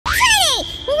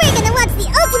the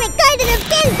ultimate Garten of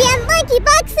Banban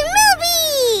Lankybox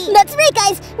movie! That's right,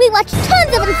 guys! We watched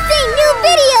tons of insane new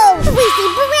videos! We see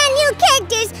brand new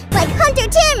characters like Hunter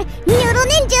Tim, Noodle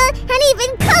Ninja, and even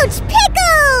Coach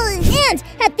Pickles! And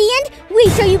at the end, we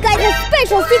show you guys a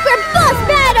special secret boss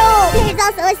battle! There's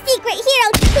also a secret hero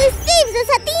who saves us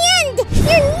at the end!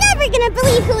 You're never gonna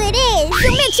believe who it is! So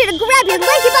make sure to grab your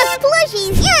Lankybox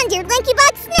plushies and your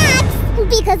Lankybox snacks!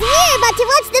 Because we're about to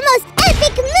watch the most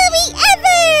epic movie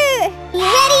ever! You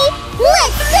ready?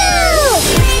 Let's go!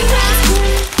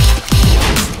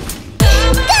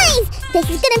 Guys, this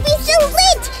is gonna be so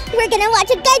lit! We're gonna watch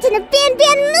a Garten of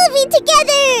Banban movie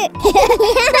together!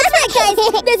 That's right, guys!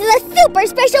 This is a super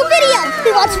special video!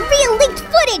 We watched real leaked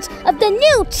footage of the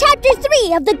new Chapter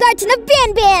 3 of the Garten of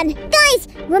Banban!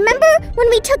 Guys, remember when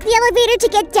we took the elevator to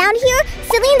get down here?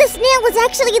 Celine the snail was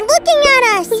actually looking at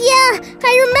us! Yeah,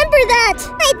 I remember that!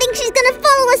 I think she's gonna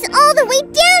follow us all the way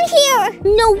down here!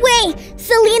 No way!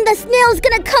 Celine the snail's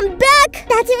gonna come back!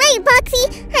 That's right,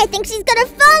 Foxy! I think she's gonna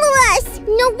follow us!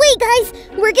 No way, guys!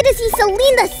 We're gonna see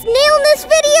Celine the snail in this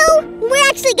video? We're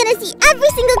actually gonna see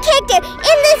every single character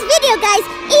in this video, guys!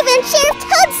 Even Sheriff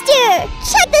Toadster!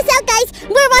 Check this out, guys!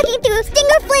 We're walking through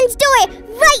Stinger Flynn's door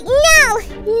right now!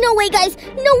 No way, guys!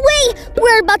 No way!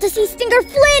 We're about to see Stinger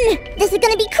Flynn! This is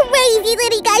gonna be crazy,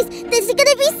 litty guys! This is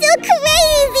gonna be so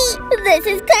crazy! This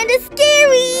is kinda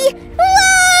scary!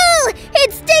 Whoa!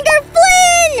 It's Stinger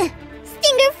Flynn!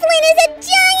 Stinger Flynn is a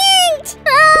giant!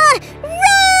 Ah!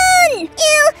 Run!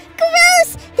 Ew!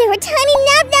 Gross! There were tiny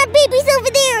nab-nab babies over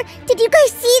there! Did you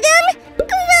guys see them?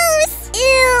 Gross!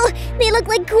 Ew! They look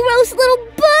like gross little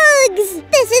bugs!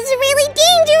 This is really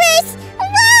dangerous!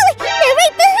 Whoa! They're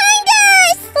right behind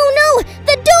us! Oh no!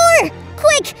 The door!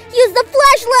 Quick! Use the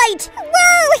flashlight!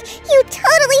 Whoa! You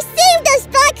totally saved us,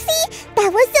 Foxy!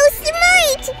 That was so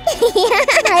smart!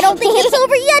 I don't think it's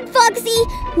over yet, Foxy!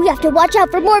 We have to watch out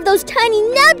for more of those tiny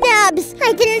nab-nabs!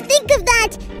 I didn't think of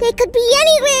that! They could be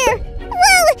anywhere!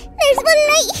 Whoa! There's one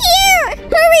right here!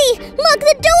 Hurry! Lock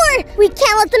the door! We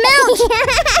can't let them out!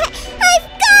 I've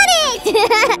got it!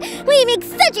 We make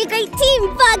such a great team,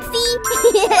 Foxy!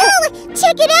 Whoa!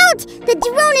 Check it out! The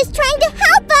drone is trying to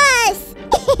help us!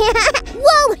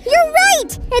 Whoa! You're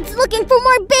right! It's looking for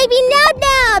more baby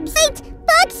nab-nabs! Wait!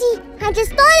 Foxy! I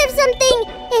just thought of something!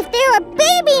 If there are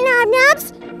baby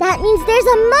nab-nabs, that means there's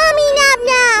a mommy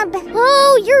nab-nab!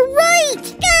 Oh, you're right!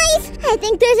 Guys, I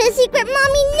think there's a secret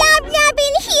mommy nab-nab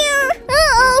in here!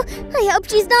 Uh-oh! I hope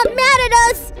she's not mad at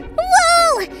us!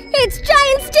 Whoa! It's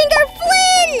Giant Stinger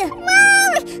Flynn!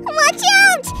 Whoa! Watch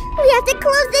out! We have to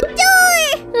close the door!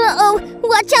 Uh-oh!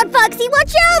 Watch out, Foxy!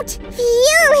 Watch out!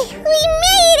 Phew! We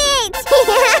made it!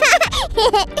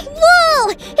 Whoa!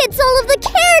 It's all of the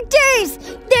characters!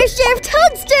 There's Sheriff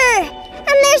Toadster!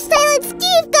 And there's Silent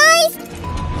Steve, guys!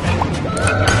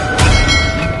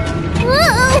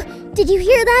 Uh-oh! Did you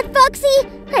hear that, Foxy?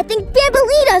 I think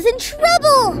Bambolina's in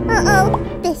trouble!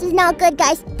 Uh-oh. This is not good,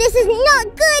 guys. This is not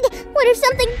good! What if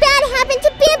something bad happened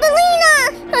to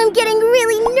Bambolina? I'm getting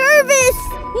really nervous!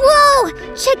 Whoa!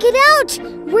 Check it out!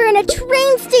 We're in a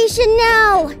train station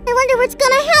now! I wonder what's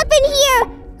gonna happen here!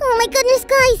 Oh my goodness,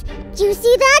 guys! Do you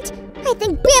see that? I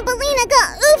think Bambolina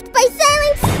got oofed by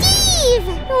Silent Steve!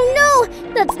 Oh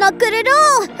no! That's not good at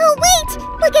all! Oh wait!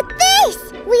 Look at this!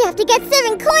 We have to get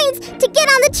 7 coins to get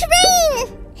on the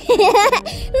train!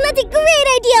 That's a great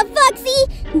idea,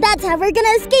 Foxy! That's how we're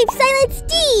gonna escape Silent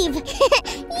Steve!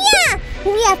 Yeah!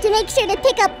 We have to make sure to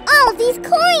pick up all of these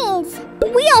coins!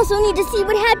 We also need to see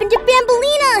what happened to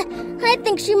Bambolina! I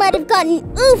think she might have gotten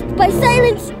oofed by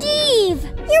Silent Steve!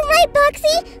 You're right,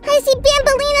 Foxy! I see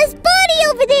Bambolina's body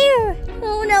over there!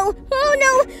 Oh no! Oh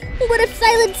no! What if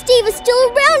Silent Steve is still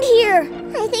around here?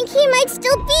 I think he might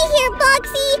still be here,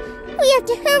 Foxy! We have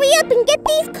to hurry up and get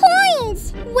these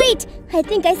coins! Wait! I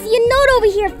think I see a note over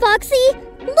here, Foxy!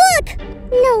 Look!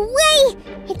 No way!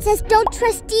 It says don't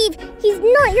trust Steve. He's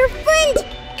not your friend!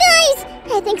 Guys!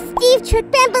 I think Steve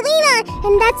tricked Bambolina,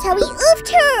 and that's how he oofed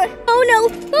her! Oh no!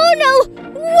 Oh no!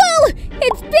 Whoa!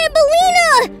 It's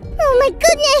Bambolina! Oh my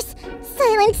goodness!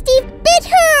 Silent Steve bit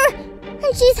her!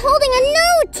 And she's holding a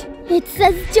note! It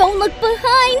says don't look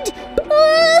behind!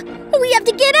 We have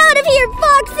to get out of here,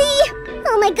 Foxy!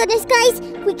 Oh my goodness, guys!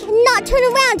 We cannot turn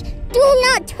around! Do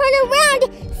not turn around!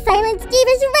 Silent Steve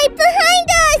is right behind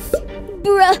us!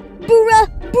 Bruh! Bruh!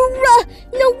 Bruh!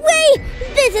 No way!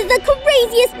 This is the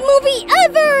craziest movie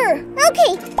ever!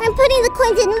 Okay, I'm putting the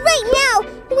coins in right now!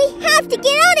 We have to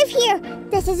get out of here!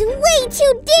 This is way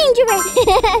too dangerous!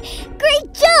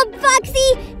 Great job, Foxy!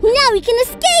 Now we can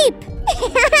escape!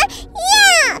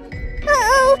 Yeah!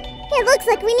 Uh-oh! It looks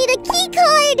like we need a key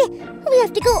card! We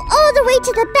have to go all the way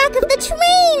to the back of the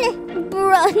train!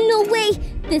 Bruh, no way!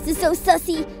 This is so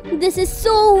sussy. This is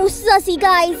so sussy,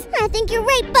 guys. I think you're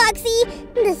right, Foxy.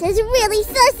 This is really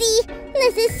sussy.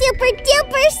 This is super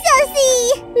duper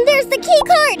sussy. There's the key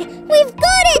card. We've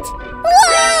got it.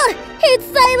 Whoa! It's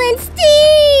Silent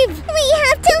Steve. We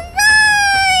have to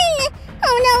run.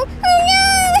 Oh no! Oh no!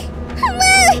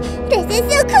 Whoa! This is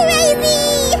so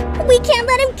crazy. We can't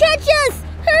let him catch us.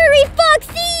 Hurry,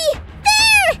 Foxy!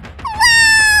 There!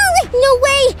 Whoa! No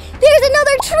way! There's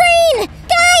another train!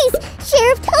 Guys!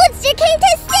 Sheriff Toadster came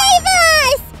to save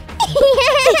us!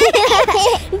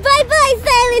 Bye-bye,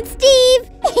 Silent Steve!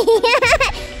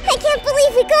 I can't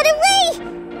believe we got away!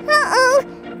 Uh-oh!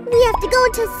 We have to go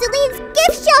to Celine's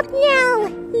gift shop now!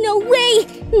 No way!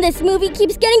 This movie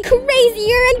keeps getting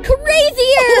crazier and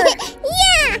crazier!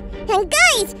 Yeah! And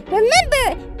guys,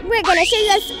 remember, we're gonna show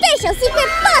you a special secret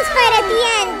boss fight at the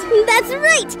end! That's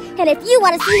right! And if you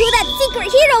want to see who that secret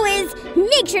hero is,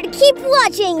 make sure to keep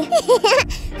watching!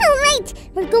 Alright,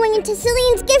 we're going into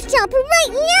Celine's gift shop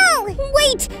right now!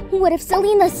 Wait! What if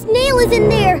Celine the snail is in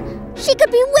there? She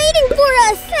could be waiting for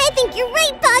us! I think you're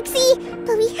right, Foxy!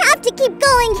 But we have to keep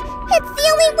going! It's the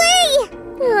only way!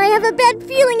 I have a bad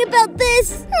feeling about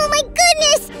this! Oh my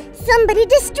goodness! Somebody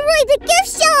destroyed the gift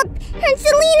shop! And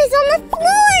Celine is on the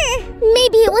floor!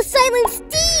 Maybe it was Silent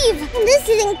Steve! This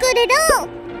isn't good at all!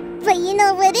 But you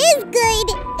know what is good?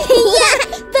 Yeah!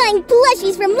 Buying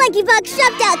plushies from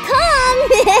LankyboxShop.com!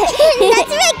 That's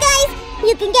right, guys!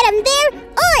 You can get them there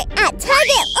or at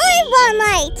Target or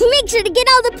Walmart! Make sure to get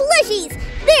all the plushies!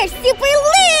 They're super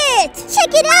lit!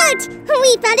 Check it out!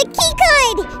 We found a key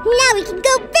card! Now we can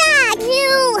go back!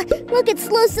 Ew! Look at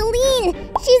Slow Celine!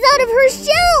 She's out of her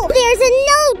shell! There's a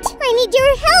note! I need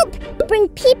your help! Bring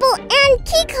people and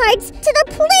key cards to the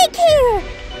play care!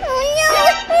 Oh no!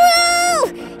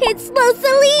 Whoa! It's Slow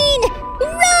Celine!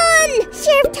 Run!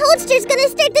 Sheriff Toadster's gonna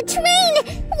start the train!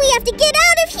 We have to get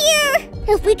out of here!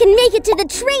 If we can make it to the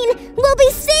train, we'll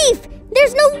be safe!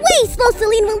 There's no way Slow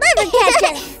Celine will ever catch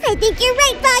us! I think you're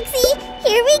right, Foxy!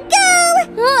 Here we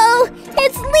go! Uh-oh!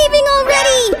 It's leaving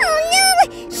already! Oh no!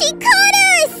 She caught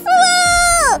us!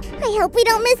 Whoa! I hope we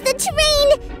don't miss the train!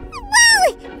 Whoa!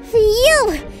 Phew!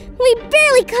 We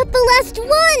barely caught the last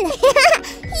one!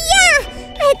 Yeah!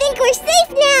 I think we're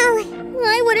safe now!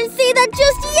 I wouldn't say that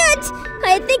just yet!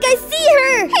 I think I see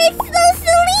her! It's Slow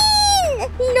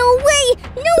Celine! No way!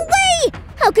 No way!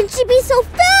 How can she be so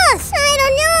fast? I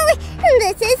don't know!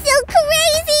 This is so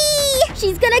crazy!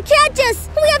 She's gonna catch us!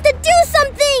 We have to do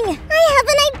something! I have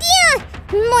an idea!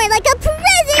 More like a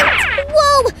present!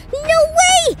 Whoa! No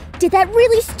way! Did that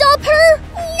really stop her?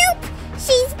 Nope!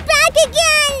 She's back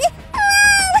again!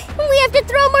 Oh! We have to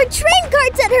throw more train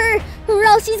carts at her! Or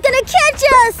else she's gonna catch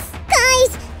us!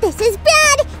 Guys, this is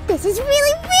bad! This is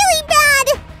really, really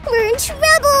bad! We're in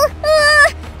trouble!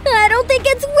 I don't think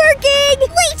it's working!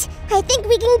 Wait! I think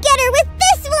we can get her with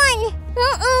this one!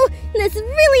 Uh-oh! This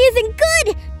really isn't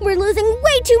good! We're losing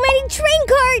way too many train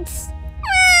carts!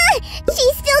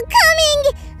 She's still coming!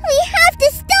 We have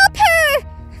to stop her!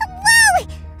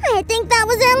 Whoa! I think that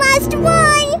was our last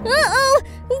one! Uh-oh!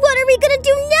 What are we gonna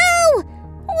do now?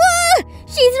 Whoa!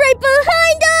 She's right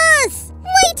behind us!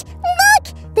 Wait! Look!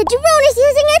 The drone is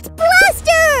using its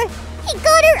blaster! He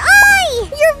got her eye!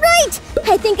 You're right!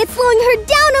 I think it's slowing her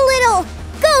down a little!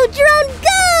 Go, drone,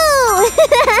 go!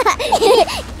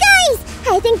 Guys!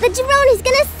 I think the drone is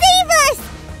gonna save us!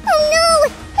 Oh no!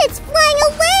 It's flying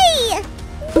away!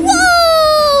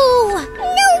 Whoa!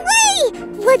 No way!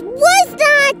 What was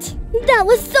that? That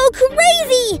was so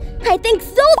crazy! I think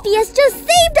Sophie has just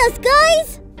saved us,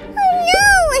 guys! Oh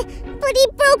no! But he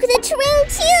broke the train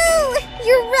too!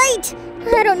 You're right!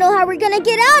 I don't know how we're gonna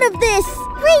get out of this!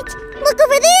 Wait! Look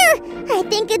over there! I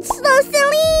think it's Slow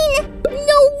Celine!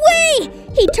 No way!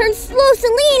 He turned Slow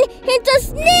Celine into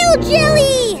snail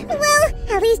jelly! Well,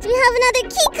 at least we have another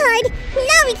key card!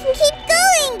 Now we can keep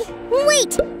going!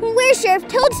 Wait! Where's Sheriff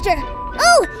Toadster?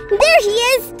 Oh! There he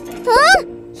is! Huh?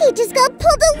 He just got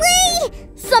pulled away!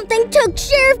 Something took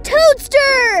Sheriff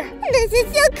Toadster! This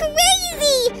is so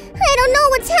crazy! I don't know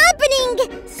what's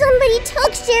happening! Somebody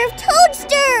took Sheriff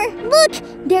Toadster!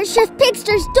 Look! There's Chef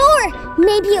Pigster's door!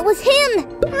 Maybe it was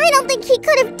him! I don't think he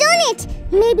could have done it!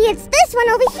 Maybe it's this one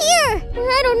over here!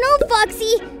 I don't know,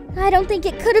 Foxy! I don't think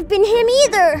it could have been him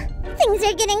either! Things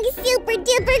are getting super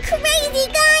duper crazy,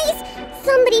 guys!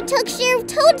 Somebody took Sheriff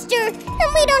Toadster, and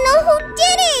we don't know who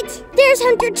did it! There's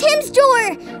Hunter Tim's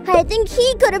door! I think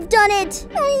he could have done it!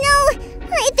 Oh no!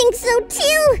 I think so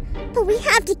too! But we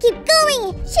have to keep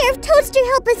going! Sheriff Toadster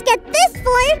helped us get this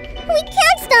far! We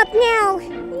can't stop now!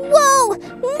 Whoa!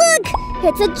 Look!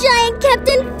 It's a giant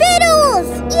Captain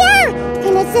Fiddles! Yeah!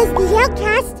 And it says the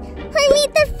outcast or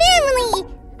meet the family!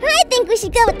 I think we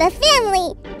should go with the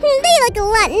family. They look a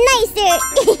lot nicer.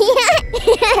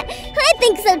 I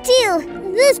think so too.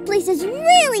 This place is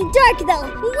really dark though.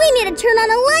 We need to turn on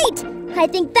a light. I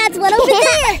think that's one over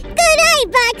there. Good eye,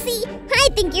 Boxy. I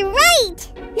think you're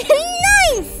right.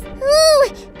 Nice. Ooh,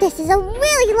 this is a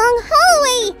really long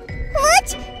hallway.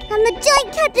 What? And the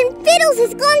giant Captain Fiddles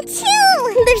is gone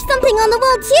too. There's something on the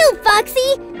wall too,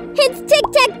 Foxy. It's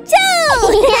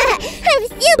tic-tac-toe! I'm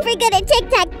super good at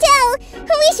tic-tac-toe!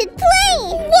 We should play!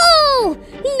 Whoa!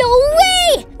 No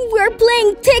way! We're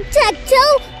playing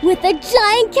tic-tac-toe with a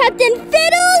giant Captain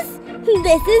Fiddles?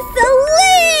 This is so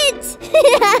lit!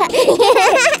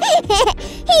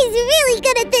 He's really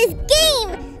good at this game!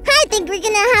 I think we're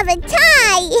gonna have a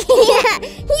tie!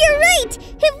 You're right!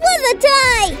 It was a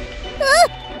tie!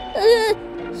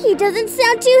 He doesn't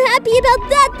sound too happy about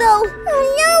that though! Oh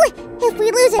no! If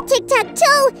we lose a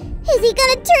tic-tac-toe, is he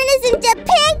gonna turn us into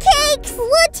pancakes?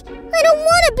 What? I don't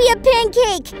want to be a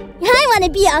pancake. I want to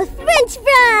be a French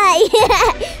fry.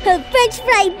 A French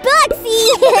fry Boxy.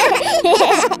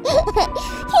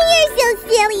 You're so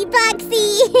silly, Boxy.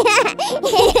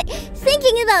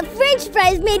 Thinking about French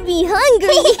fries made me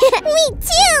hungry. Me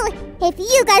too. If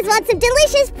you guys want some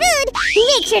delicious food,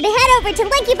 make sure to head over to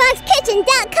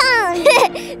LankyboxKitchen.com.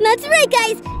 That's right,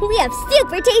 guys. We have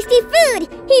super tasty food.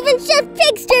 Even Chef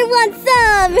Pigster wants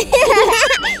some.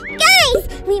 Guys,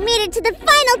 we made it to the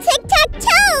final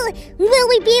tic-tac-toe. Will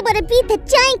we be able to beat the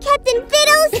giant Captain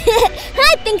Fiddles?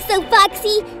 I think so,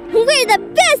 Foxy. We're the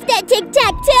best at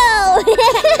tic-tac-toe.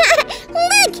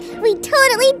 Look, we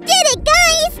totally did it,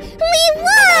 guys. We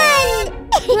won.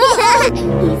 He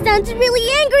sounds really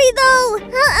angry, though.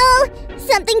 Uh-oh.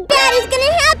 Something bad is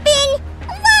gonna happen.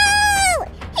 Whoa!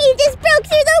 He just broke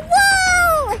through the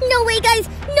wall. No way, guys.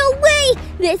 No way.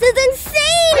 This is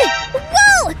insane.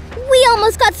 Whoa! We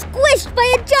almost got squished by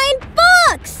a giant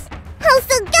box.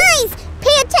 Also, guys,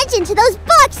 pay attention to those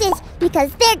boxes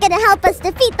because they're gonna help us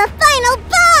defeat the final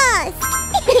boss.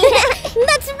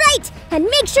 That's right. And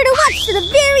make sure to watch to the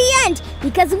very end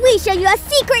because we show you a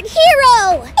secret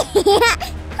hero.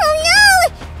 Oh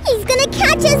no! He's gonna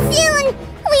catch us soon.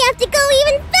 We have to go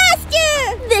even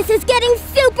faster. This is getting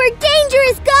super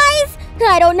dangerous, guys.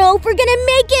 I don't know if we're gonna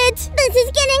make it. This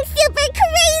is getting super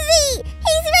crazy.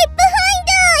 He's right behind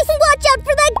us. Watch out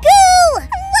for that goo.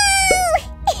 Whoa!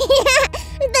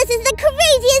 This is the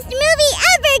craziest movie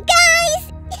ever, guys.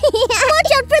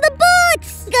 Watch out for the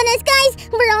box. Goodness, guys,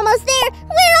 we're almost there.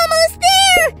 We're almost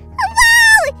there.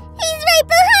 Whoa! He's right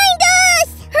behind us.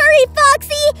 Hurry,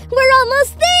 Foxy. We're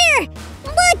almost there.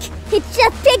 Look, it's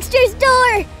Chef Pigster's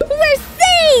door. We're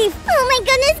safe. Oh my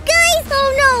goodness, guys. Oh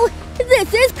no.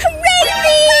 This is crazy!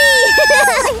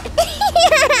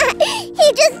 He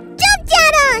just jumped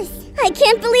at us! I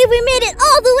can't believe we made it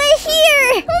all the way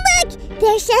here! Look!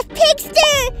 There's Chef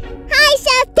Pigster! Hi,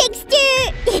 Chef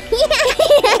Pigster!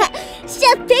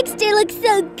 Chef Pigster looks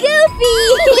so goofy!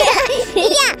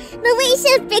 Yeah, the way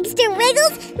Chef Pigster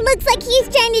wiggles looks like he's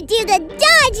trying to do the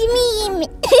dodge meme!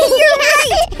 You're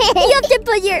right! You have to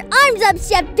put your arms up,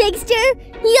 Chef Pigster!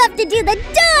 You have to do the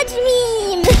dodge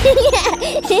meme!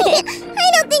 I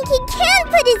don't think he can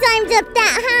put his arms up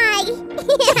that high!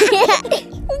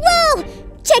 Whoa!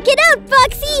 Check it out,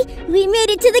 Foxy! We made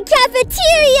it to the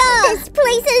cafeteria! This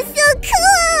place is so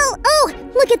cool! Oh,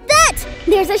 look at that!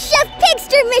 There's a Chef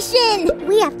Pigster mission!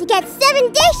 We have to get 7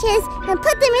 dishes and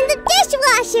put them in the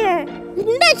dishwasher!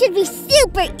 That should be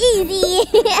super easy!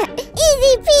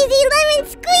 Easy peasy lemon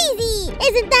squeezy!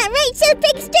 Isn't that right, Chef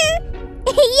Pigster?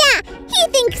 Yeah, he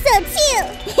thinks so too!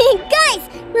 Guys,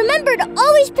 remember to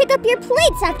always pick up your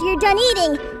plates after you're done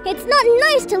eating. It's not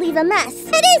nice to leave a mess.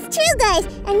 It is true, guys,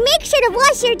 and make sure to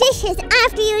wash your dishes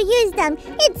after you use them.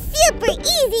 It's super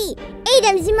easy.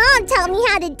 Adam's mom taught me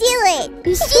how to do it.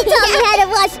 She taught me how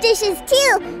to wash dishes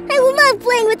too. I love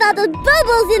playing with all those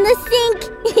bubbles in the sink.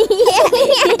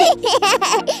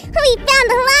 We found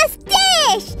the last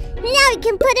dish. Now we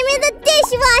can put him in the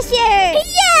dishwasher!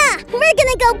 Yeah! We're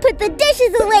gonna go put the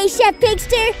dishes away, Chef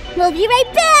Pigster! We'll be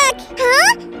right back!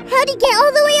 Huh? How'd he get all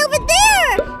the way over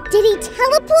there? Did he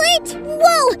teleport?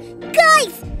 Whoa!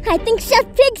 Guys! I think Chef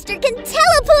Pigster can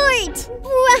teleport!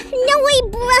 Bruh, no way,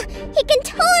 bruh! He can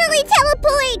totally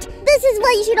teleport! This is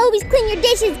why you should always clean your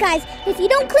dishes, guys! If you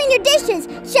don't clean your dishes,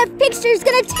 Chef Pigster's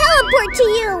gonna teleport to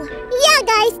you! Yeah,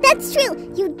 guys, that's true!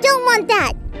 You don't want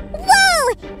that!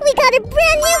 Whoa! We got a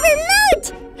brand new remote!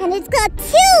 And it's got 2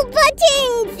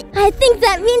 buttons! I think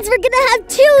that means we're gonna have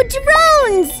 2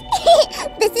 drones!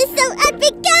 This is so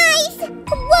epic, guys!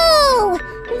 Whoa!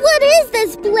 What is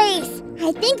this place?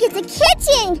 I think it's a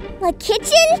kitchen! A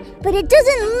kitchen? But it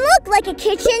doesn't look like a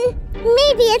kitchen!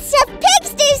 Maybe it's Chef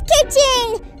Pigster's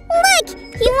kitchen! Look!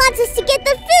 He wants us to get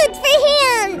the food for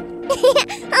him!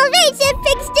 Alright, Chef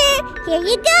Pigster! Here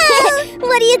you go!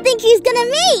 What do you think he's gonna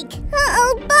make?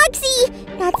 Uh-oh, Boxy!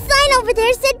 That sign over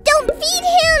there said don't feed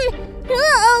him!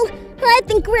 Uh-oh! I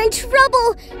think we're in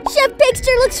trouble! Chef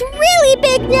Pigster looks really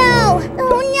big now!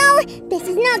 Oh no! This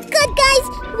is not good, guys!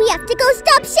 We have to go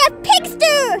stop Chef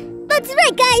Pigster! That's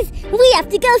right, guys! We have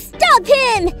to go stop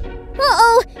him!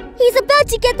 Uh-oh! He's about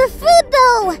to get the food,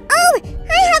 though! Oh!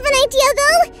 I have an idea,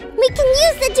 though! We can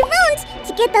use the drones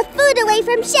to get the food away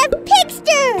from Chef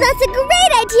Pigster! That's a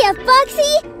great idea,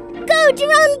 Foxy! Go,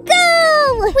 drone,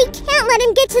 go! We can't let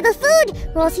him get to the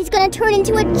food, or else he's gonna turn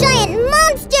into a giant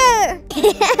monster!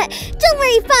 Don't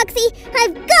worry, Foxy!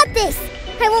 I've got this!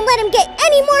 I won't let him get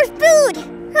any more food!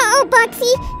 Uh-oh,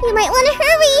 Boxy! You might want to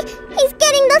hurry! He's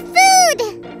getting the food!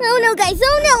 Oh no, guys,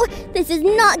 oh no! This is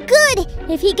not good!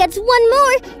 If he gets one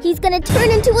more, he's gonna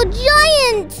turn into a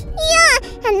giant! Yeah,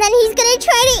 and then he's gonna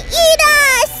try to eat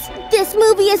us! This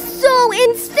movie is so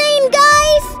insane,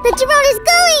 guys! The drone is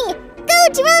going! Go,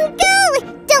 drone, go!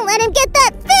 Don't let him get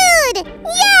that food!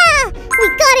 Yeah! We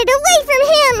got it away from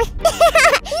him!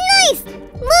 Nice!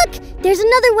 Look! There's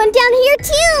another one down here,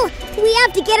 too! We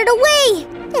have to get it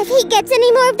away! If he gets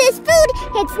any more of this food,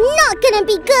 it's not gonna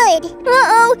be good!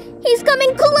 Uh-oh! He's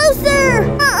coming closer!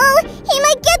 Uh-oh! He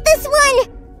might get this one!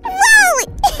 Whoa!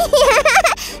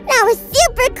 That was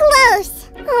super close!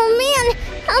 Oh man!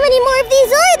 How many more of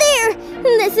these are there?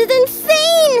 This is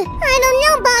insane! I don't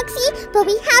know, Boxy, but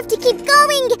we have to keep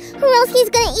going, or else he's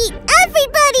gonna eat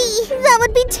everybody! That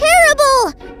would be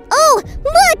terrible! Oh,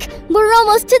 look! We're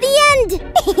almost to the end!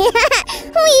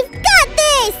 We've got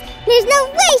this! There's no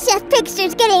way Chef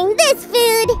Pigster's getting this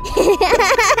food!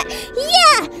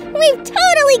 Yeah! We've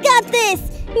totally got this!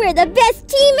 We're the best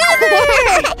team ever!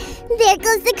 There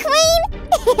goes the queen!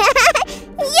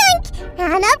 Yoink!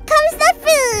 And up comes the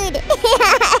food!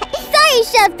 Sorry,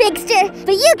 Chef Pigster,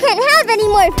 but you can't have any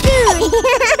more food!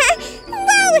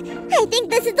 Whoa! I think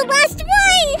this is the last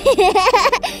one!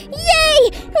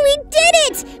 Yay! We did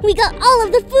it! We got all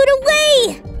of the food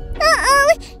away!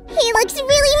 Uh-oh! He looks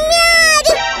really mad!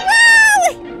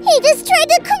 Wow! He just tried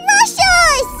to crush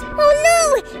us! Oh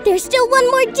no! There's still one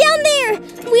more down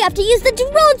there! We have to use the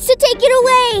drones to take it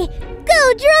away!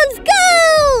 Go, drones, go!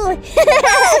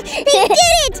 They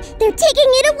did it! They're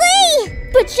taking it away!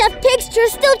 But Chef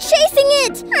Pigster's still chasing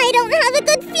it! I don't have a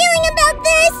good feeling about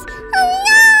this! Oh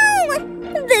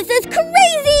no! This is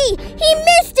crazy! He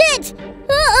missed it!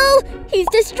 Uh-oh! He's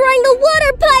destroying the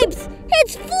water pipes!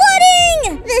 It's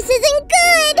flooding! This isn't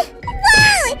good!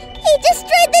 Wow! He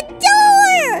destroyed the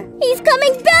door! He's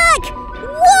coming back!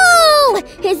 Whoa!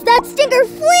 Is that Stinker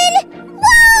Flynn?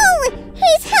 Whoa!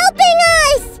 He's helping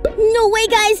us! No way,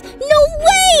 guys! No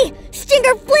way!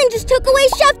 Stinker Flynn just took away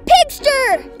Chef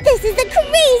Pigster! This is the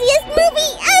craziest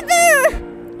movie ever!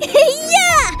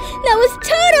 Yeah! That was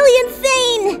totally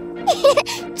insane!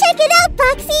 Check it out,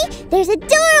 Foxy! There's a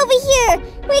door over here!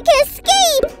 We can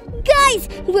escape! Guys,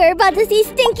 we're about to see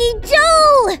Stinky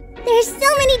Joe! There's so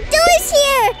many doors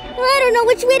here! I don't know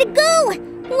which way to go!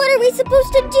 What are we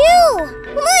supposed to do?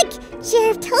 Look!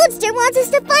 Sheriff Toadster wants us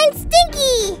to find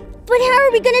Stinky! But how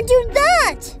are we gonna do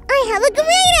that? I have a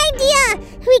great idea!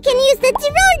 We can use the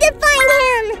drone to find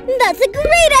him! That's a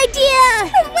great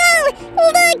idea! Wow!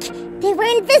 Look! There were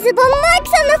invisible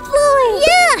marks on the floor!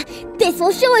 Yeah! This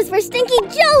will show us where Stinky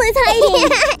Joe is hiding!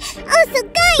 Also,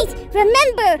 guys!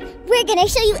 Remember, we're gonna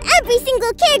show you every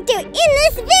single character in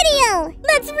this video!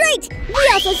 That's right! We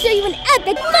also show you an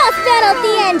epic boss battle at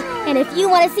the end! And if you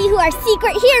want to see who our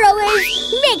secret hero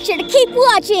is, make sure to keep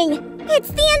watching! It's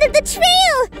the end of the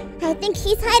trail! I think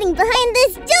he's hiding behind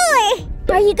this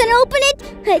door! Are you gonna open it?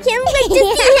 I can't wait to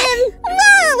see him!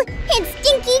 Whoa! It's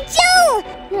Stinky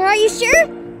Joe! Are you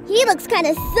sure? He looks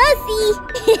kinda sussy!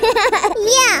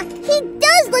 Yeah, he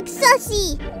does look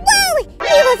sussy! Whoa!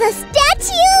 He was a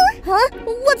statue? Huh?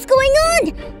 What's going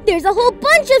on? There's a whole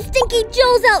bunch of Stinky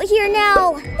Joes out here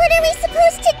now! What are we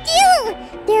supposed to do?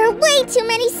 There are way too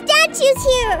many statues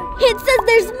here! It says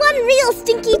there's one real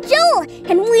Stinky Joe,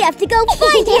 and we have to go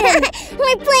find him!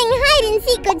 We're playing hide and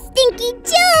seek with Stinky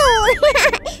Joe!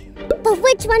 But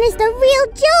which one is the real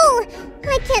Joe?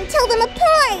 I can't tell them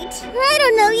apart! I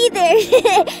don't know either!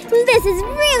 This is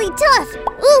really tough!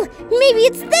 Ooh, maybe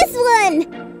it's this one!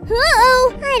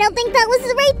 Uh-oh! I don't think that was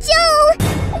the right Joe!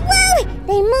 Whoa!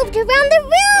 They moved around the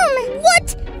room! What?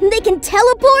 They can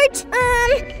teleport?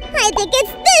 I think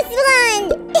it's this one!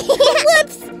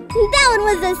 Whoops! That one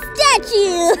was a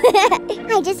statue!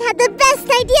 I just had the best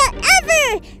idea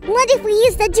ever! What if we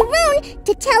use the drone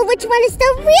to tell which one is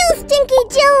the real Stinky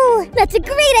Joe? That's a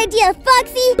great idea,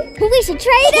 Foxy! We should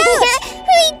try it out!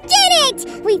 We did it!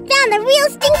 We found the real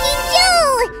Stinky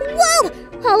Joe! Whoa!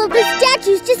 All of the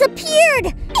statues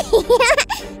disappeared!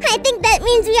 I think that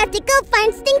means we have to go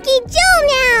find Stinky Joe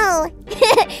now!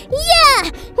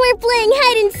 Yeah! We're playing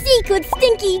hide and seek with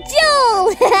Stinky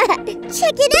Joe!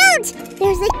 Check it out!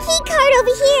 There's a key card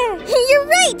over here! You're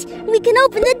right! We can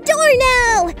open the door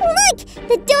now! Look!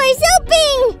 The door is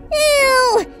open!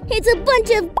 Ew! It's a bunch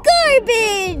of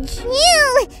garbage!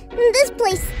 Ew! This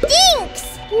place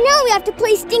stinks! Now we have to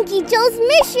play Stinky Joe's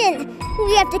mission!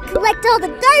 We have to collect all the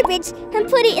garbage and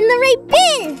put it in the right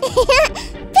bin!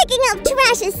 Picking up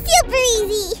trash is super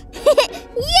easy!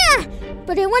 Yeah!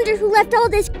 But I wonder who left all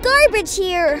this garbage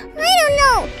here? I don't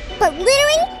know, but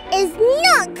littering is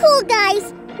not cool,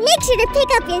 guys! Make sure to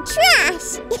pick up your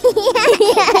trash!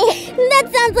 That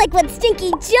sounds like what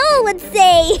Stinky Joe would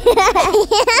say!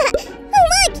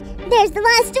 Look! There's the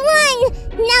last one!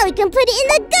 Now we can put it in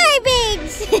the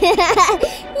garbage!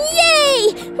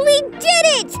 Yay! We did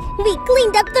it! We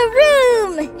cleaned up the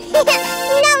room!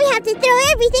 Now we have to throw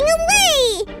everything away!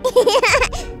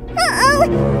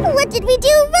 Uh-oh! What did we do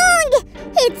wrong?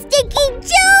 It's Stinky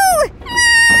Joe!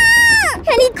 Ah!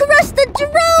 And he crushed the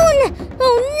drone!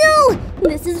 Oh no!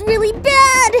 This is really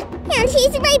bad! And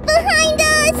he's right behind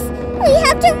us! We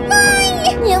have to run!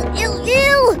 Ew, ew,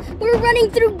 ew! We're running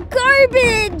through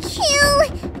garbage! Ew!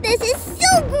 This is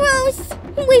so gross!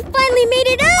 We finally made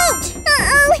it out!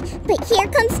 Uh-oh! But here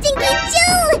comes Stinky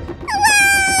Joe!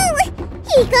 Whoa!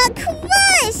 He got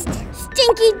crushed!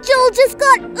 Stinky Joe just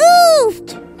got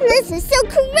oofed! This is so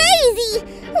crazy!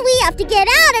 We have to get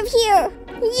out of here!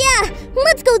 Yeah,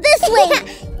 let's go this way!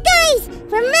 Guys,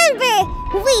 remember!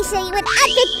 We show you an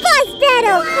epic boss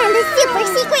battle and a super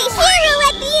secret hero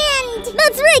at the end!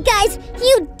 That's right, guys!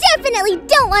 You definitely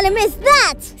don't want to miss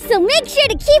that! So make sure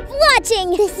to keep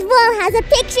watching! This wall has a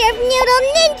picture of Noodle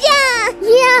Ninja!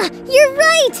 Yeah, you're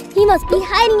right! He must be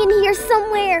hiding in here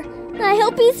somewhere. I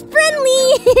hope he's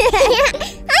friendly!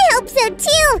 I hope so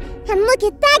too! And look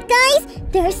at that, guys!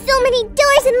 There are so many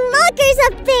doors and lockers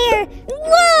up there!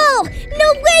 Whoa!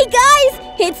 No way, guys!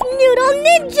 It's Noodle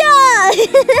Ninja!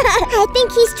 I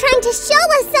think he's trying to show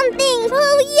us something!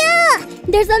 Oh, yeah!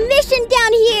 There's a mission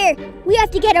down here! We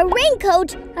have to get a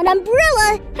raincoat, an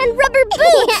umbrella, and rubber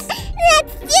boots!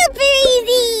 That's super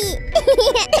easy!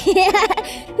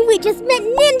 We just met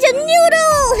Ninja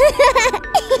Noodle!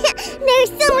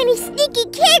 There's so many sneaky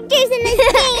characters in this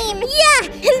game! Yeah!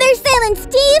 There's Silent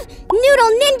Steve,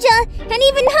 Noodle Ninja, and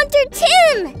even Hunter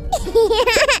Tim!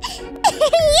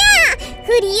 Yeah!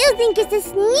 Who do you think is the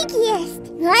sneakiest?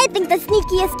 I think the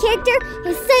sneakiest character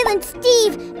is Silent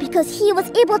Steve because he was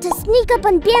able to sneak up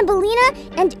on Bambolina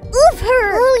and oof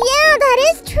her! Oh yeah, that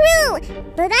is true!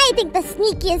 But I think the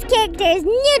sneakiest character is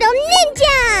Noodle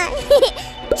Ninja!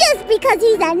 Just because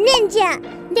he's a ninja!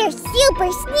 They're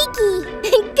super sneaky!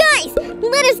 Guys,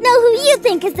 let us know who you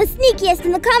think is the sneakiest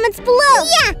in the comments below!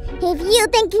 Yeah! If you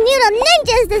think Noodle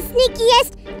Ninja is the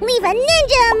sneakiest, leave a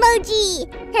ninja emoji!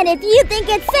 And if you think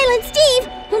it's Silent Steve,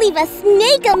 leave a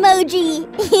snake emoji!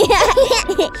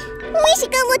 We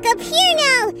should go look up here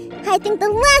now! I think the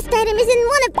last item is in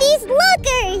one of these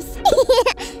lockers!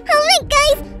 Alright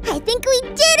guys, I think we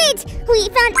did it! We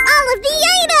found all of the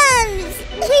items!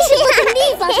 We should look in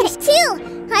these lockers too!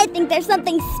 I think there's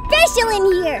something special in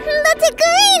here! That's a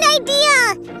great idea!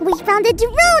 We found a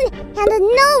drone and a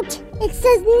note! It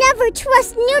says never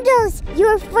trust noodles,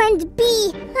 your friend B.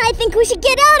 I think we should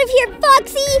get out of here,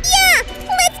 Foxy! Yeah!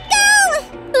 Let's go!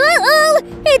 Uh-oh!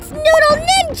 It's Noodle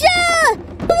Ninja!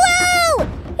 Whoa!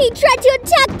 He tried to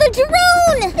attack the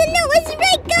drone! The note was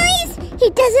right, guys! He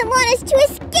doesn't want us to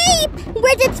escape!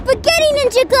 Where did Spaghetti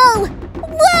Ninja go?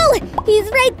 Whoa!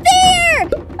 He's right there!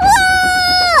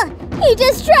 Whoa! He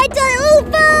just tried to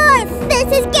oof us! This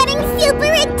is getting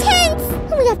super intense!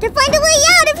 We have to find a way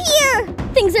out of here!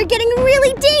 Things are getting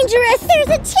really dangerous! There's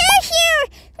a chair here!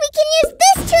 We can use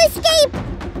this to escape!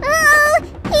 Uh-oh!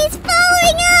 He's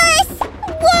following us!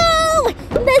 Whoa!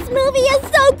 This movie is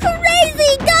so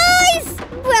crazy, guys!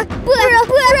 No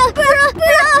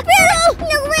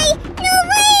way! No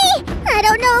way! I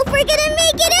don't know if we're gonna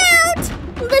make it out!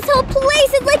 This whole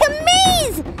place is like a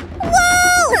maze! Whoa!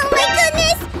 Oh my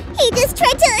goodness! He just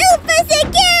tried to oof us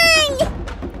again!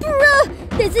 Bruh!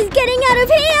 This is getting out of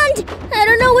hand! I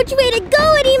don't know which way to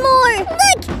go anymore!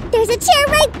 Look! There's a chair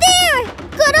right there!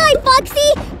 Good eye, Foxy!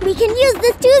 We can use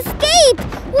this to escape!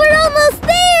 We're almost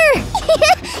there!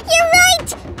 You're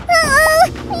right! Uh-oh!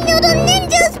 Noodle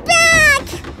Ninja's back!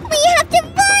 We have to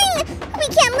run! We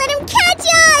can't let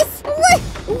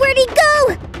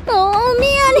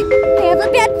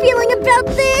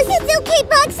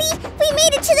Foxy! We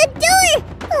made it to the door!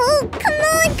 Oh, come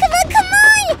on, come on, come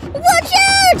on! Watch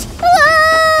out!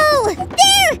 Whoa!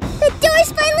 There! The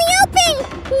door's finally open!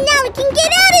 Now we can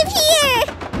get out of here!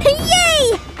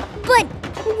 Yay! But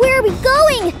where are we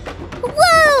going?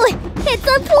 Whoa! It's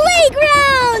a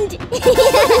playground!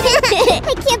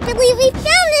 I can't believe we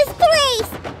found this place!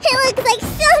 It looks like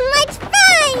so much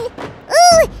fun!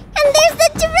 Ooh, and there's the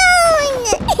drone!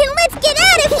 Let's get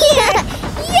out of here!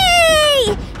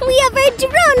 Yay! We have our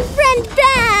drone friend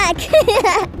back!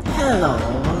 Hello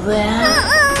there.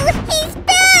 Uh-oh! He's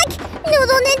back!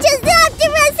 Noodle Ninja's after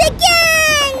us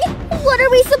again! What are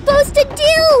we supposed to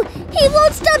do? He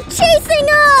won't stop chasing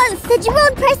us! The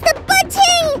drone pressed the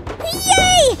button!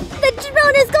 Yay! The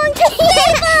drone is going to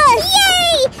save us!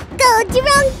 Yay! Go,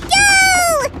 drone, go!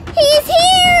 He's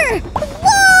here!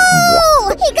 Whoa!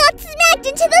 He got smacked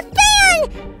into the fan!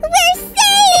 We're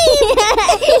saved!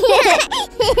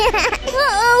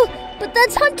 Uh-oh! But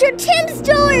that's Hunter Tim's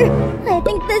door! I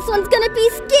think this one's gonna be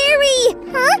scary!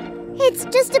 Huh? It's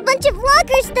just a bunch of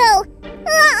lockers, though!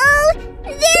 Uh-oh!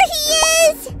 There he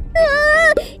is!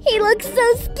 He looks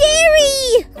so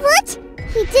scary! What?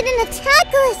 He didn't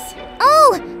attack us!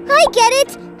 Oh, I get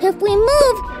it! If we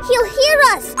move, he'll hear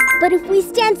us! But if we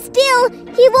stand still,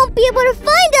 he won't be able to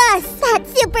find us!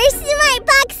 That's super smart,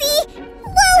 Foxy!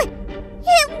 Whoa!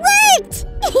 It worked!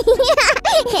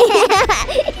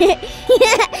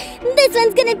 This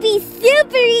one's gonna be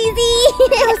super easy!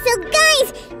 So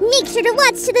guys, make sure to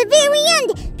watch to the very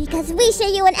end, because we show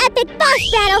you an epic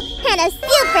boss battle and a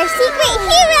super secret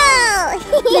hero!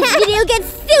 This video gets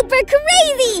super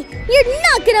crazy! You're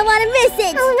not gonna want to miss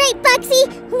it! Alright, Foxy,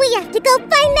 we have to go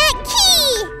find that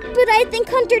key! But I think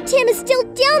Hunter Tim is still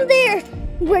down there!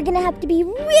 We're gonna have to be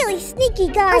really sneaky,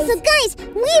 guys! Also, guys,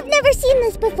 we've never seen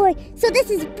this before, so this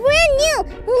is brand new,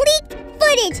 leaked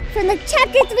footage from the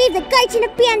Chapter 3 of the Garten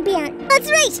of Banban.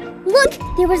 That's right! Look,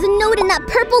 there was a note in that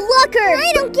purple locker!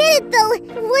 I don't get it, though!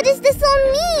 What does this all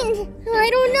mean? I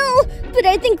don't know, but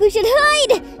I think we should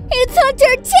hide! It's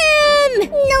Hunter Tim!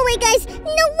 No way, guys!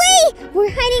 No way!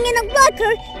 We're hiding in a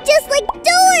locker, just like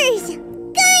doors!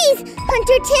 Guys,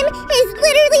 Hunter Tim is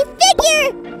literally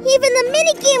Figure! Even the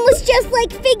minigame was just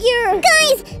like Figure!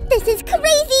 Guys, this is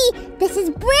crazy! This is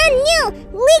brand new,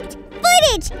 leaked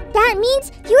footage! That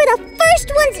means you're the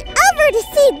first ones ever to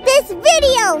see this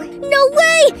video! No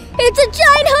way! It's a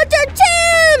giant Hunter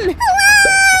Tim!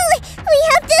 Whoa! We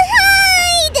have to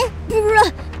hide!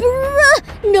 Bruh!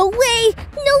 No way!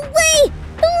 No way!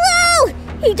 Whoa!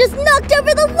 He just knocked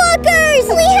over the lockers!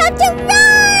 We have to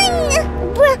run!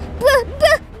 Bruh!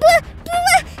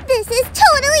 This is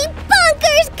totally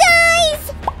bonkers, guys!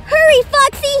 Hurry,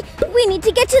 Foxy! We need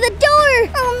to get to the door!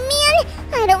 Oh man,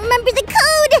 I don't remember the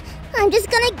code! I'm just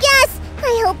gonna guess.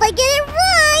 I hope I get it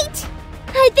right!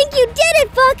 I think you did it,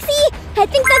 Foxy! I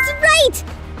think that's right!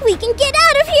 We can get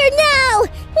out of here now!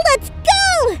 Let's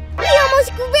go! He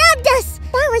almost grabbed us!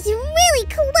 That was really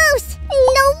close!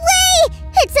 No way!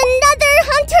 It's another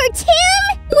Hunter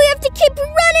Tim? We have to keep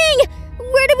running!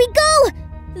 Where do we go?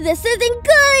 This isn't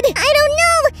good! I don't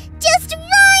know! Just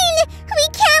run! We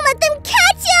can't let them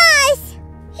catch us!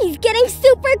 He's getting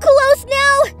super close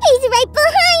now! He's right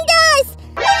behind us!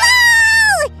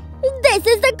 Whoa! This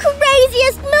is the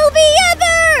craziest movie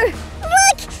ever!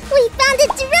 Look! We found a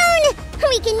drone!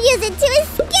 We can use it to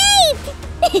escape!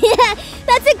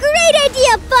 That's a great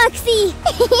idea, Foxy!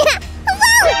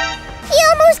 Whoa! He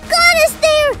almost got us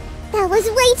there! That was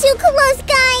way too close,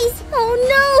 guys! Oh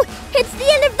no! It's the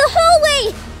end of the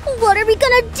hallway! What are we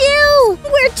gonna do?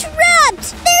 We're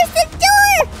trapped! There's the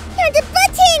door! And a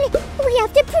button! We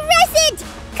have to press it!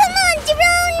 Come on,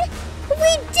 drone!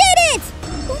 We did it!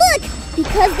 Look!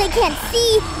 Because they can't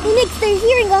see, it makes their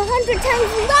hearing 100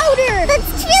 times louder!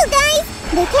 That's true, guys!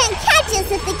 They can't catch us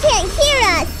if they can't hear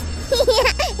us!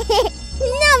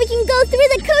 Now we can go through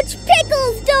the Coach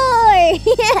Pickles door!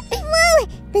 Whoa!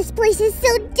 This place is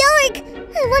so dark!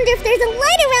 I wonder if there's a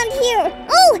light around here!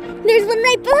 Oh! There's one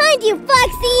right behind you,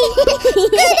 Foxy!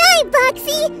 Good eye,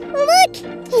 Foxy! Look!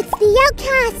 It's the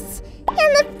outcasts!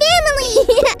 And the family!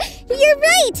 You're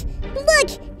right! Look!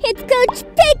 It's Coach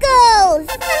Pickles!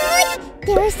 And look!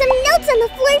 There are some notes on the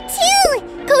floor, too!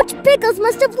 Coach Pickles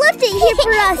must have left it here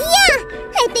for us! Yeah!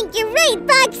 I think you're right,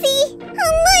 Foxy!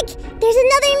 Oh, look! There's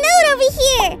another note over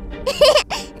here!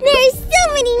 There are so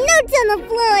many notes on the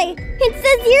floor! It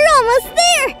says you're almost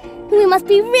there! We must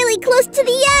be really close to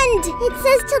the end! It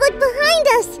says to look behind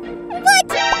us! What?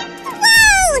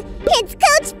 Whoa! It's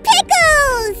Coach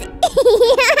Pickles!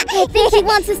 I think he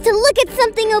wants us to look at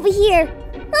something over here!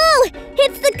 Oh!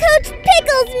 It's the Coach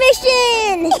Pickles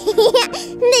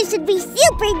mission! This should be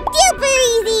super duper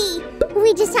easy!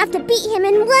 We just have to beat him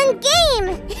in one game!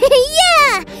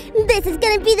 Yeah! This is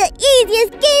gonna be the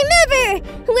easiest game ever!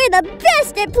 We're the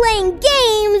best at playing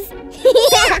games!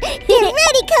 Yeah! Get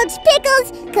ready, Coach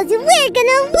Pickles, cause we're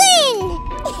gonna win!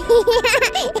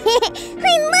 I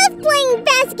love playing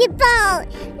basketball!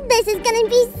 This is gonna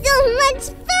be so much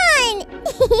fun!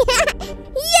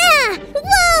 Yeah!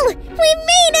 Whoa! We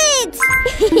made it!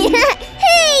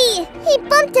 Hey! He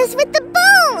bumped us with the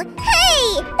ball!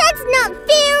 Hey! That's not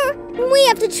fair! We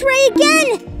have to try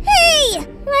again! Hey!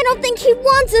 I don't think he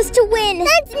wants us to win!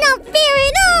 That's not fair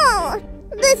at all!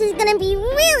 This is gonna be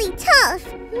really tough!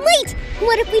 Wait!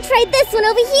 What if we try this one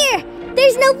over here?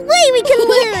 There's no way we can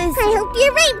lose! I hope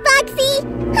you're right, Foxy!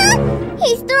 Huh?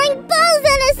 He's throwing balls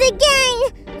at us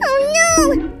again! Oh no!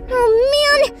 Oh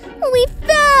man! We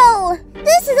fell!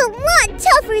 This is a lot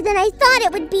tougher than I thought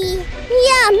it would be!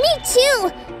 Yeah, me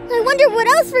too! I wonder what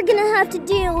else we're gonna have to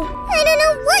do. I don't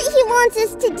know what he wants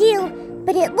us to do,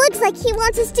 but it looks like he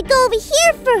wants us to go over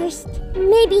here first.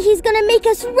 Maybe he's gonna make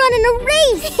us run in a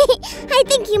race. I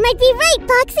think you might be right,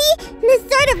 Foxy. This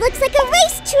sort of looks like a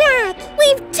racetrack.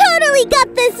 We've totally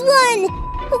got this one.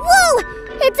 Whoa!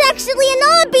 It's actually an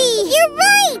obby. You're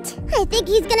right. I think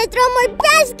he's gonna throw more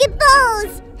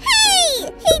basketballs.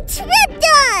 Hey! He tripped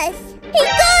us. He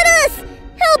got us.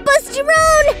 Help us,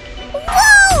 Jerome.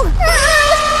 Whoa!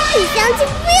 He sounds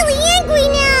really angry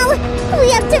now! We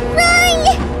have to run!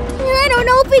 I don't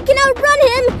know if we can outrun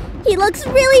him! He looks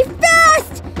really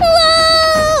fast!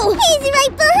 Whoa! He's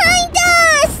right behind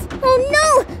us! Oh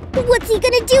no! What's he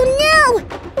gonna do now?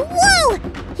 Whoa!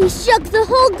 He shook the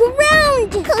whole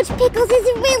ground! Coach Pickles is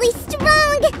really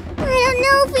strong! I don't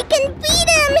know if we can beat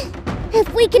him!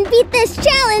 If we can beat this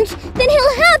challenge, then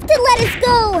he'll have to let us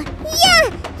go!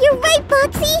 Yeah! You're right,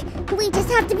 Foxy! We just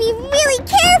have to be really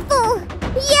careful!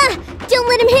 Yeah! Don't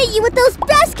let him hit you with those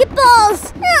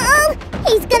basketballs! Uh-oh!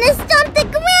 He's gonna stomp the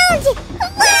ground!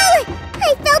 Whoa!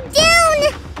 I fell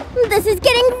down! This is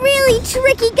getting really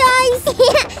tricky, guys!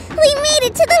 We made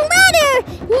it to the ladder!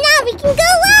 Now we can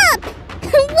go up!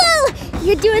 Whoa!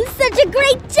 You're doing such a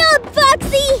great job,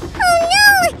 Foxy! Oh no!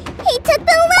 He took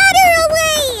the ladder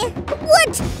away!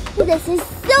 What? This is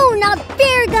so not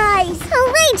fair, guys!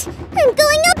 Alright! I'm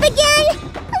going up again!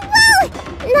 Whoa!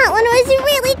 That one was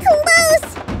really close!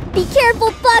 Be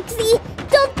careful, Foxy!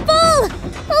 Don't fall!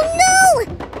 Oh no!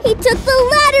 He took the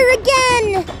ladder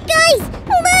again! Guys,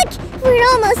 look! We're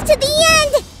almost to the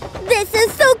end! This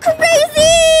is so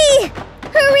crazy!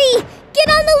 Hurry! Get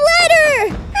on the ladder!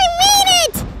 I made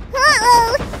it!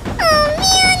 Uh-oh! Oh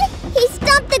man! He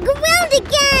stopped the ground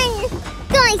again!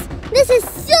 Guys, this is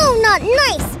so not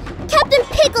nice! Captain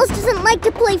Pickles doesn't like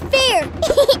to play fair!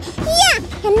 Yeah!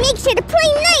 And make sure to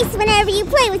play nice whenever you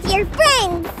play with your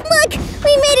friends! Look!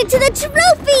 We made it to the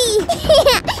trophy!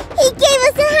 He gave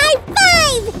us a high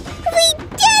five! We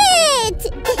did it!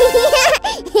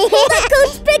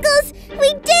 Coach Pickles! We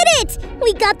did it!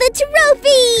 We got the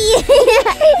trophy!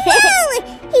 Wow!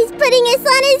 He's putting us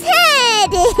on his head!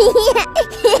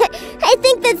 I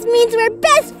think this means we're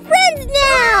best friends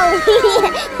now!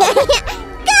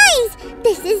 Guys!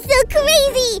 This is so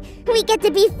crazy! We get to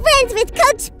be friends with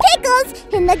Coach Pickles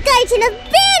in the Garten of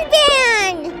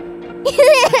Banban!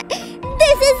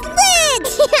 This is lit!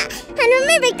 And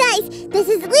remember, guys, this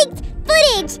is leaked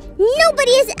footage!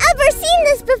 Nobody has ever seen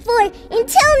this before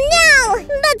until now!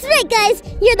 That's right, guys!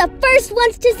 You're the first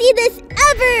ones to see this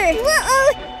ever!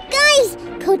 Uh-oh! Guys!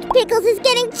 Coach Pickles is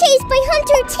getting chased by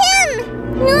Hunter Tim!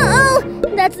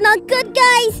 Uh-oh! That's not good,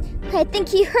 guys! I think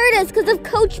he hurt us because of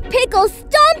Coach Pickles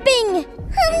stomping!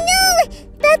 Oh no!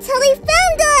 That's how he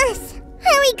found us!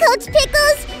 Hurry, Coach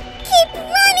Pickles! Keep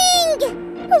running!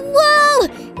 Whoa!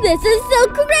 This is so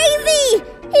crazy!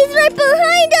 He's right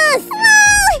behind us!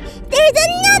 Whoa! There's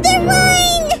another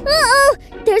one! Uh-oh!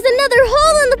 There's another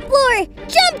hole in the floor!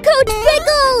 Jump, Coach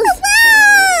Pickles!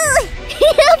 Whoa!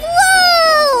 Whoa!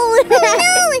 Oh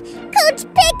no! Coach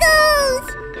Pickles!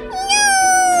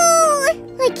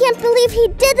 No! I can't believe he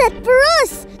did that for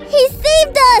us! He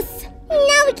saved us!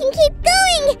 Now we can keep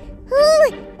going! Oh,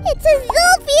 it's a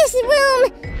Zolfius room!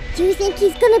 Do you think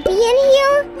he's gonna be in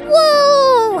here?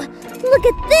 Whoa! Look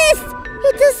at this!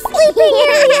 It's a sleeping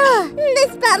area!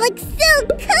 This spot looks so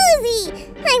cozy!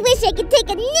 I wish I could take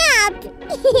a nap!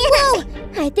 Whoa!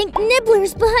 I think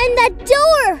Nibbler's behind that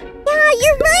door! Yeah,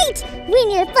 you're right! We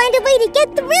need to find a way to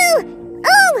get through!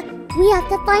 Oh! We have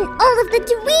to find all of the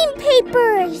dream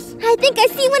papers. I think I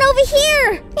see one over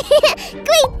here.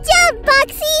 Great job,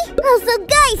 Foxy. Also,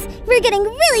 guys, we're getting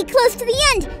really close to the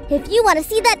end. If you want to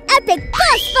see that epic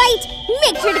boss fight,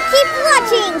 make sure to keep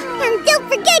watching. And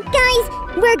don't forget, guys,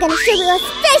 we're going to show you a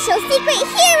special secret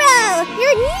hero.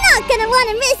 You're not going to want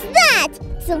to miss that.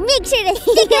 So make sure to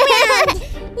stick around.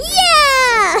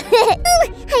 Yeah! Ooh,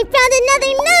 I found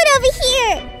another note over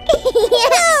here.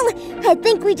 Whoa! I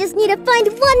think we just need to find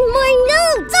one more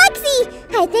note. Foxy,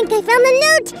 I think I found the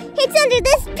note. It's under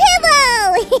this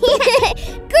pillow.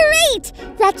 Great!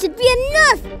 That should be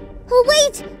enough. Oh,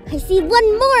 wait. I see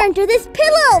one more under this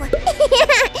pillow.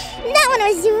 That one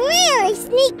was really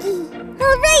sneaky.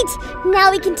 All right.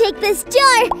 Now we can take this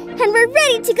jar, and we're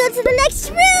ready to go to the next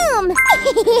room.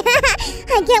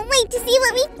 I can't wait to see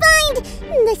what we find.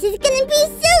 This is gonna be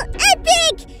so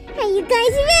epic. Are you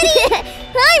guys ready?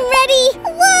 I'm ready!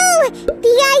 Whoa!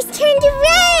 The ice turned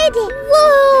red!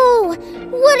 Whoa!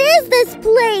 What is this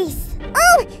place?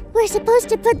 Oh! We're supposed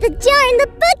to put the jar in the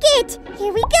bucket!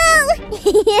 Here we go!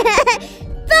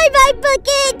 Bye-bye,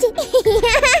 bucket!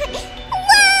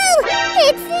 Whoa!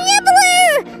 It's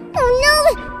Nibbler! Oh no!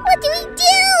 What do we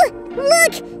do?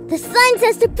 Look! The sign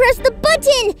says to press the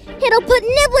button! It'll put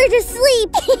Nibbler to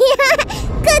sleep!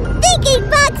 Good thinking,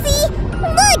 Foxy!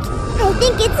 Look! I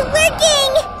think it's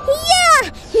working!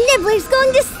 Yeah! Nibbler's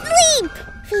going to sleep!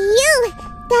 Phew!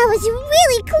 That was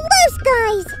really close,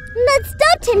 guys! That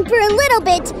stopped him for a little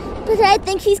bit, but I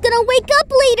think he's gonna wake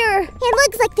up later. It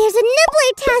looks like there's a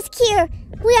Nibbler task here.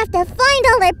 We have to find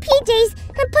all our PJs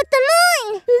and put them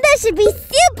on! That should be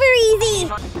super easy!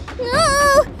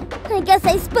 Oh! I guess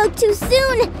I spoke too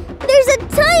soon! There's a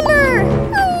timer!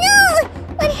 Oh no!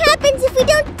 What happens if we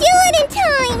don't do it in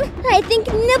time? I think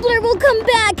Nibbler will come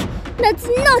back! That's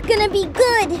not gonna be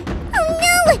good! Oh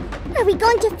no! Are we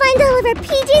going to find all of our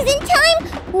PJs in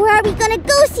time? Or are we gonna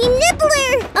go see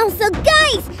Nibbler? Also,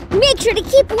 guys, make sure to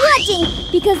keep watching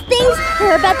because things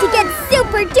are about to get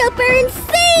super duper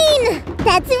insane!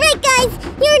 That's right, guys!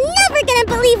 You're never gonna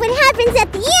believe what happens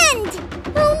at the end!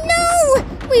 Oh no!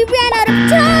 We ran out of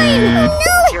time! Oh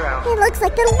no! It looks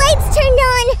like the lights turned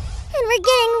on! And we're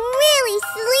getting really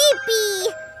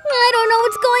sleepy! I don't know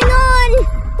what's going on!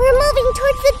 We're moving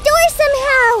towards the door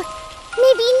somehow!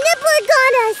 Maybe Nibbler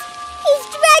got us! He's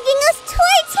dragging us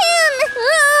towards him!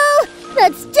 Oh!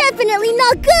 That's definitely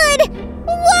not good!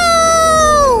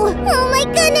 Whoa! Oh my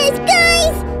goodness,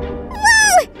 guys!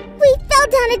 Whoa! We fell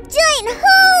down a giant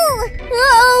hole!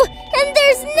 Uh-oh! And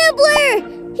there's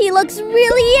Nibbler! He looks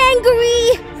really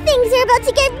angry! Things are about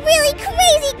to get really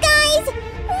crazy, guys!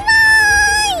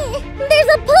 Run! There's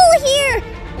a pole here!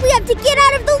 We have to get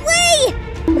out of the way!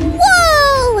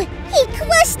 Whoa! He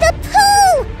crushed the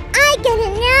pole! I get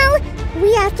it now!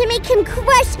 We have to make him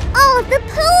crush all of the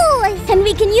poles! And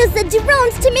we can use the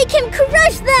drones to make him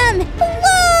crush them!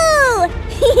 Whoa!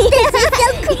 This is so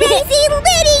crazy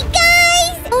litty,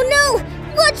 guys! Oh no!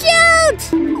 Watch out!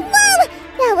 Whoa!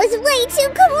 That was way too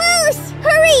close!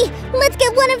 Hurry! Let's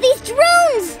get one of these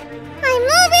drones! I'm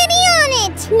already on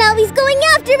it! Now he's going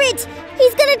after it!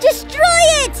 He's gonna destroy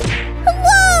it!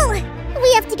 Whoa!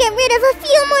 We have to get rid of a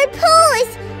few more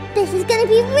poles! This is gonna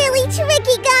be really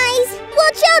tricky, guys!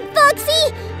 Watch out,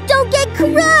 Foxy! Don't get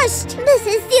crushed! This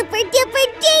is super duper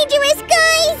dangerous,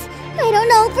 guys! I don't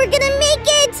know if we're gonna make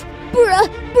it! Bruh!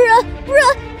 Bruh!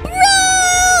 Bruh! Bro!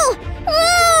 Oh!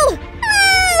 Oh!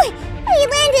 We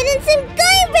landed in some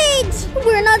garbage!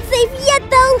 We're not safe yet,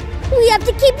 though! We have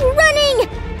to keep running!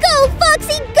 Go,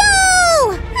 Foxy,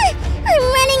 go! I'm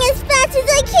running as fast as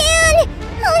I can!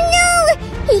 Oh no!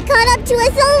 He caught up to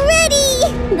us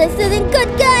already! This isn't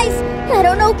good, guys! I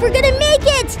don't know if we're gonna make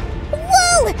it!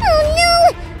 Whoa! Oh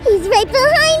no! He's right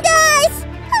behind us!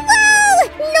 Whoa!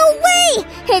 No way!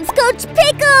 It's Coach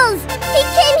Pickles! He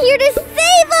came here to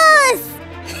save us!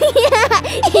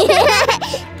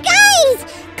 Guys!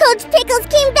 Coach Pickles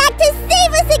came back to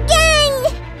save us again!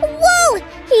 Whoa!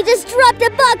 He just dropped a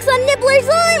box on Nibbler's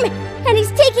arm! And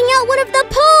he's taking out one of the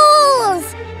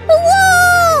poles!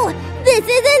 Whoa! This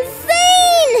is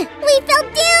insane! We fell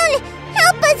down!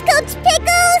 Help us, Coach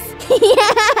Pickles!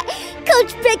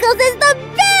 Coach Pickles is the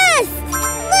best!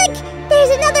 Look! There's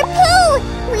another pole!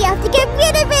 We have to get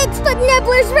rid of it! But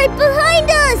Nibbler's right behind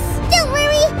us! Don't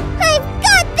worry! I've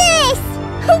got this!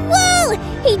 Whoa!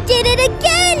 He did it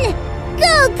again!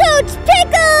 Go, Coach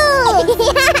Pickles!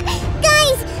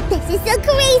 Guys, this is so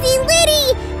crazy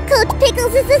litty! Coach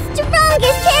Pickles is the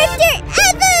strongest character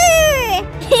ever!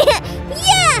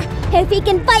 Yeah! If he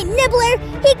can fight Nibbler,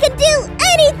 he can do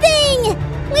anything!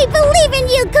 We believe in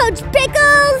you, Coach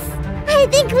Pickles! I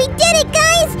think we did it,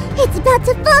 guys! It's about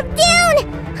to fall down!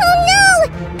 Oh no!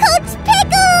 Coach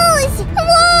Pickles! Pickles!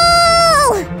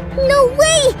 Whoa! No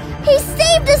way! He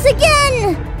saved us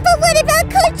again! But what about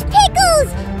Coach Pickles?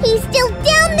 He's still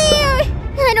down there!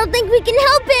 I don't think we can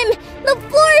help him! The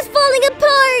floor is falling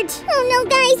apart! Oh no,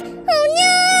 guys! Oh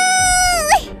no!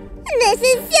 This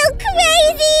is so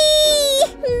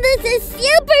crazy! This is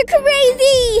super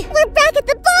crazy! We're back at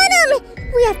the bottom!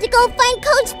 We have to go find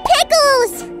Coach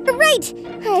Pickles! Right!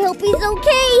 I hope he's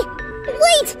okay!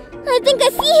 Wait! I think I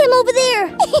see him over there!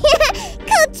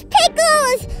 Coach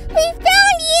Pickles! We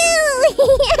found you!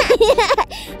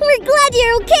 We're glad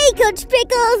you're okay, Coach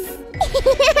Pickles!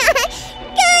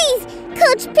 Guys!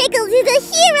 Coach Pickles is a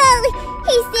hero!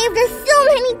 He saved us so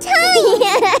many times!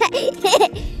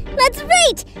 That's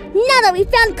right! Now that we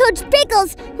found Coach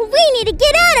Pickles, we need to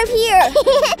get out of here!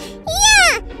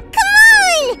 Yeah! Come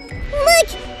on! Look!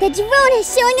 The drone is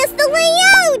showing us the way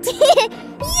out!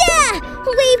 Yeah!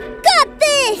 We've got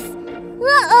this!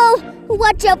 Uh-oh!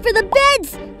 Watch out for the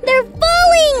beds! They're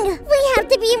falling! We have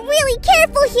to be really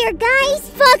careful here, guys!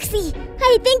 Foxy,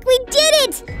 I think we did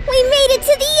it! We made it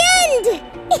to the end!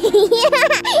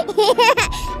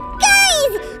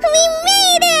 Guys! We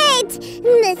made it!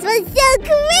 This was so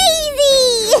crazy!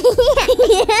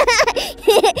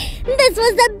 This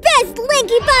was the best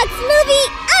Lankybox movie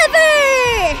ever!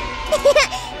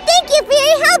 Thank you for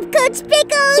your help, Coach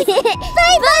Pickles!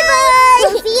 Bye-bye!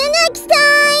 We'll see you next